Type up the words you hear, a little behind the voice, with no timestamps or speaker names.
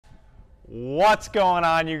What's going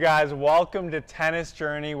on, you guys? Welcome to Tennis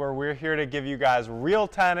Journey, where we're here to give you guys real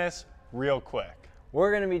tennis real quick.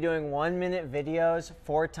 We're going to be doing 1-minute videos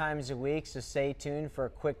 4 times a week, so stay tuned for a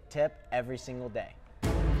quick tip every single day.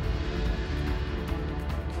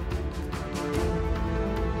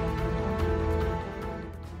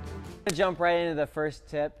 To jump right into the first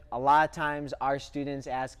tip, a lot of times our students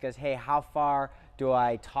ask us, hey, how far do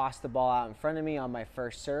I toss the ball out in front of me on my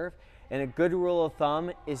first serve? And a good rule of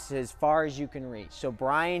thumb is as far as you can reach. So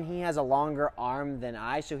Brian, he has a longer arm than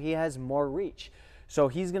I, so he has more reach. So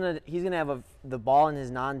he's gonna have the ball in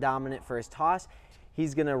his non-dominant for his toss.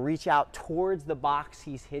 He's gonna reach out towards the box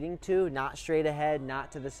he's hitting to, not straight ahead,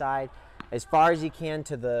 not to the side, as far as he can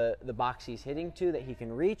to the box he's hitting to that he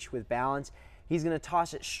can reach with balance. He's gonna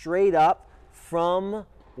toss it straight up from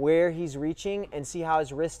where he's reaching and see how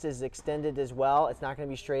his wrist is extended as well. It's not gonna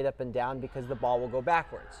be straight up and down because the ball will go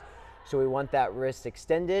backwards. So we want that wrist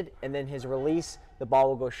extended, and then his release, the ball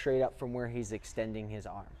will go straight up from where he's extending his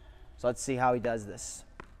arm. So let's see how he does this.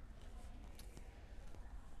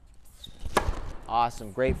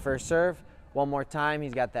 Awesome, great first serve. One more time,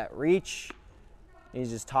 he's got that reach. He's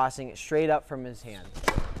just tossing it straight up from his hand.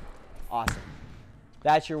 Awesome.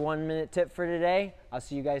 That's your 1-minute tip for today. I'll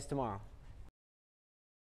see you guys tomorrow.